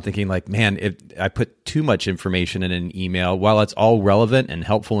little while. I'm thinking like, man, if I put too much information in an email, while it's all relevant and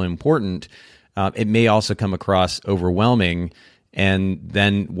helpful and important, it may also come across overwhelming. And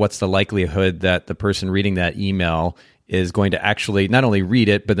then what's the likelihood that the person reading that email is going to actually not only read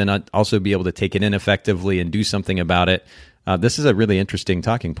it, but then also be able to take it in effectively and do something about it? This is a really interesting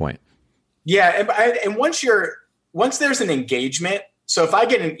talking point. Yeah. And once there's an engagement, so if I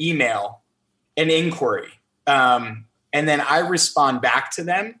get an email, an inquiry, and then I respond back to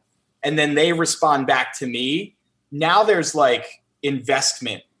them, and then they respond back to me, now there's like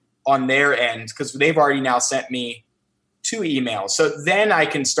investment on their end, because they've already now sent me 2 emails. So then I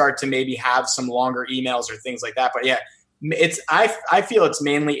can start to maybe have some longer emails or things like that. But yeah, I feel it's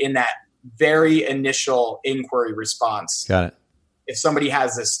mainly in that very initial inquiry response. Got it. If somebody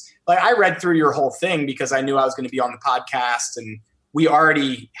has this, like I read through your whole thing because I knew I was going to be on the podcast, and we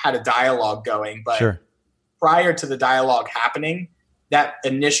already had a dialogue going, but sure. Prior to the dialogue happening, that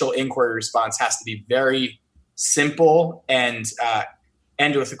initial inquiry response has to be very simple and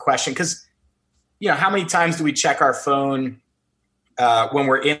end with a question. Because how many times do we check our phone when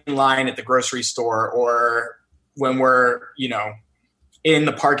we're in line at the grocery store, or when we're, in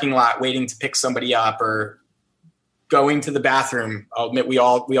the parking lot waiting to pick somebody up, or going to the bathroom? I'll admit we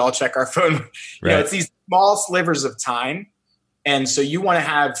all check our phone. Right. It's these small slivers of time. And so you want to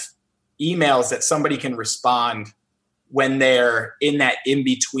have emails that somebody can respond when they're in that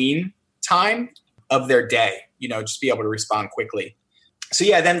in-between time of their day, just be able to respond quickly. So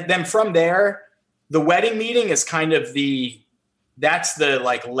yeah, then from there, the wedding meeting is kind of that's the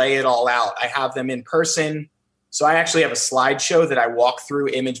like lay it all out. I have them in person. So I actually have a slideshow that I walk through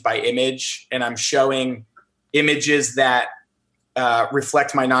image by image, and I'm showing images that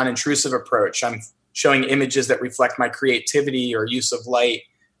reflect my non-intrusive approach. I'm showing images that reflect my creativity or use of light.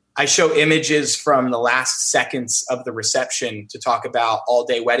 I show images from the last seconds of the reception to talk about all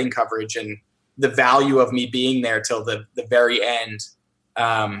day wedding coverage and the value of me being there till the very end.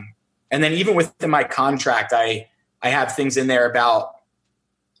 And then even within my contract, I have things in there about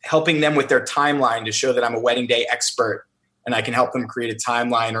helping them with their timeline to show that I'm a wedding day expert and I can help them create a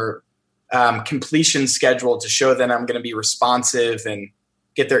timeline or completion schedule to show that I'm going to be responsive and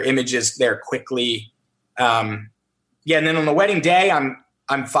get their images there quickly. And then on the wedding day,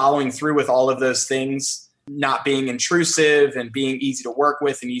 I'm following through with all of those things, not being intrusive and being easy to work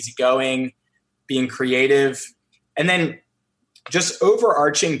with and easygoing, being creative. And then just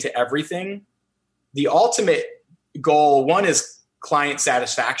overarching to everything, the ultimate goal, one is client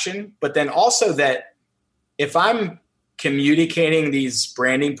satisfaction, but then also that if I'm communicating these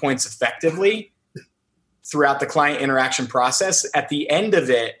branding points effectively throughout the client interaction process, at the end of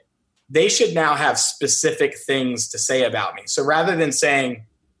it, they should now have specific things to say about me. So rather than saying,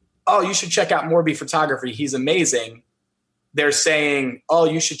 oh, you should check out Morby Photography, he's amazing, they're saying, oh,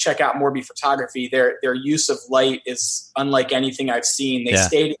 you should check out Morby Photography. Their use of light is unlike anything I've seen. They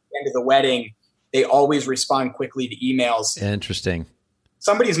stayed at the end of the wedding. They always respond quickly to emails. Interesting.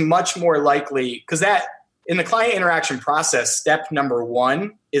 Somebody's much more likely, because that in the client interaction process, step number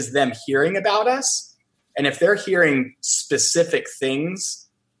one is them hearing about us. And if they're hearing specific things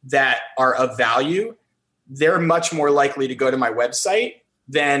that are of value, they're much more likely to go to my website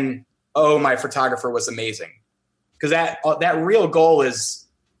than, oh, my photographer was amazing. Because that real goal is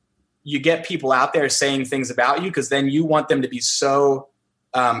you get people out there saying things about you, because then you want them to be so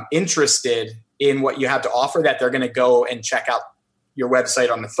interested in what you have to offer that they're going to go and check out your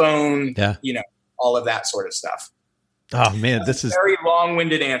website on the phone, all of that sort of stuff. Oh man, this is a very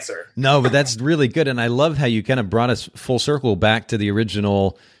long-winded answer. No, but that's really good. And I love how you kind of brought us full circle back to the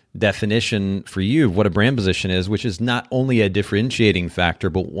original definition for you of what a brand position is, which is not only a differentiating factor,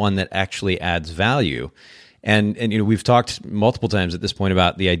 but one that actually adds value. And we've talked multiple times at this point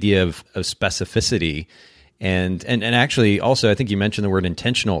about the idea of specificity. And actually also, I think you mentioned the word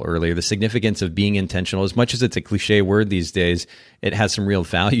intentional earlier, the significance of being intentional. As much as it's a cliche word these days, it has some real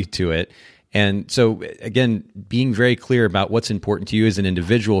value to it. And so again, being very clear about what's important to you as an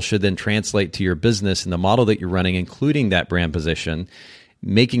individual should then translate to your business and the model that you're running, including that brand position,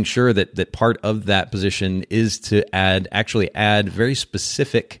 making sure that part of that position is to add very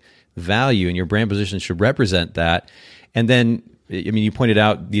specific value, and your brand position should represent that. And then, you pointed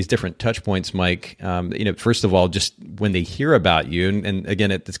out these different touch points, Mike. First of all, just when they hear about you, and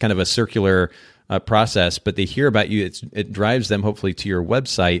again, it's kind of a circular process, but they hear about you, it drives them hopefully to your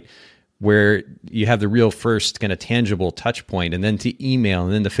website, where you have the real first kind of tangible touch point, and then to email,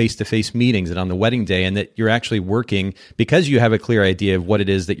 and then the face-to-face meetings, and on the wedding day, and that you're actually working because you have a clear idea of what it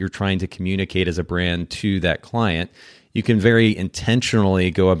is that you're trying to communicate as a brand to that client. You can very intentionally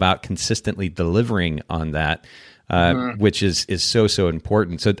go about consistently delivering on that. Which is so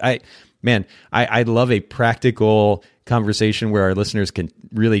important. So I love a practical conversation where our listeners can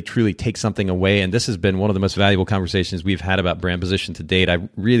really truly take something away. And this has been one of the most valuable conversations we've had about brand position to date. I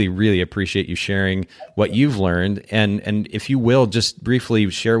really, really appreciate you sharing what you've learned. And if you will, just briefly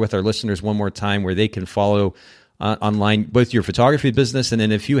share with our listeners one more time where they can follow online, both your photography business, and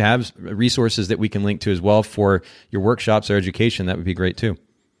then if you have resources that we can link to as well for your workshops or education, that would be great too.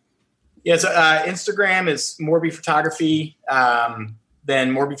 Yes, Instagram is Morby Photography.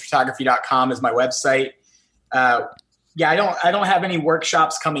 Then morbyphotography.com is my website. I don't have any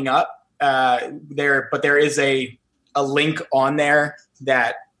workshops coming up there, but there is a link on there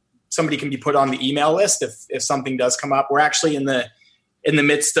that somebody can be put on the email list if something does come up. We're actually in the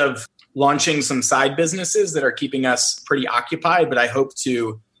midst of launching some side businesses that are keeping us pretty occupied, but I hope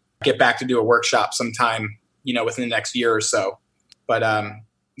to get back to do a workshop sometime, within the next year or so. But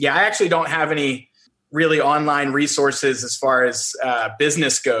I actually don't have any really online resources as far as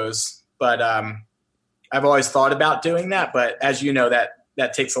business goes, but I've always thought about doing that. But as you know,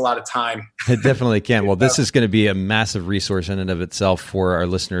 that takes a lot of time. It definitely can. Well, this is going to be a massive resource in and of itself for our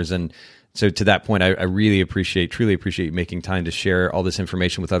listeners. And so to that point, I really truly appreciate you making time to share all this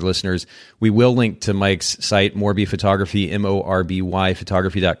information with our listeners. We will link to Mike's site, Morby Photography, MORBY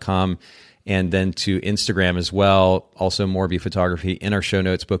photography.com. And then to Instagram as well, also Morby Photography, in our show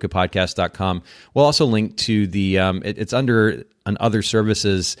notes, bokehpodcast.com. We'll also link to the, it's under an other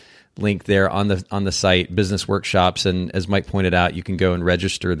services link there on the site, business workshops. And as Mike pointed out, you can go and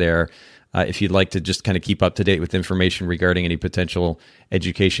register there if you'd like to just kind of keep up to date with information regarding any potential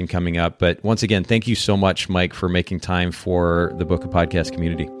education coming up. But once again, thank you so much, Mike, for making time for the Bokeh Podcast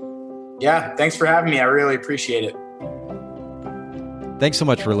community. Yeah, thanks for having me. I really appreciate it. Thanks so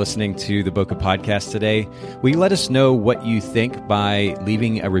much for listening to the Bokeh Podcast today. Will you let us know what you think by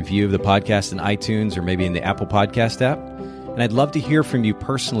leaving a review of the podcast in iTunes or maybe in the Apple Podcast app? And I'd love to hear from you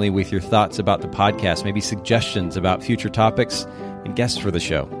personally with your thoughts about the podcast, maybe suggestions about future topics and guests for the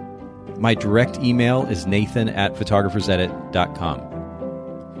show. My direct email is nathan@photographersedit.com.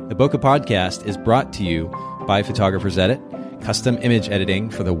 The Bokeh Podcast is brought to you by Photographers Edit, custom image editing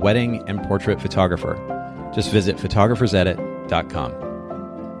for the wedding and portrait photographer. Just visit photographersedit.com.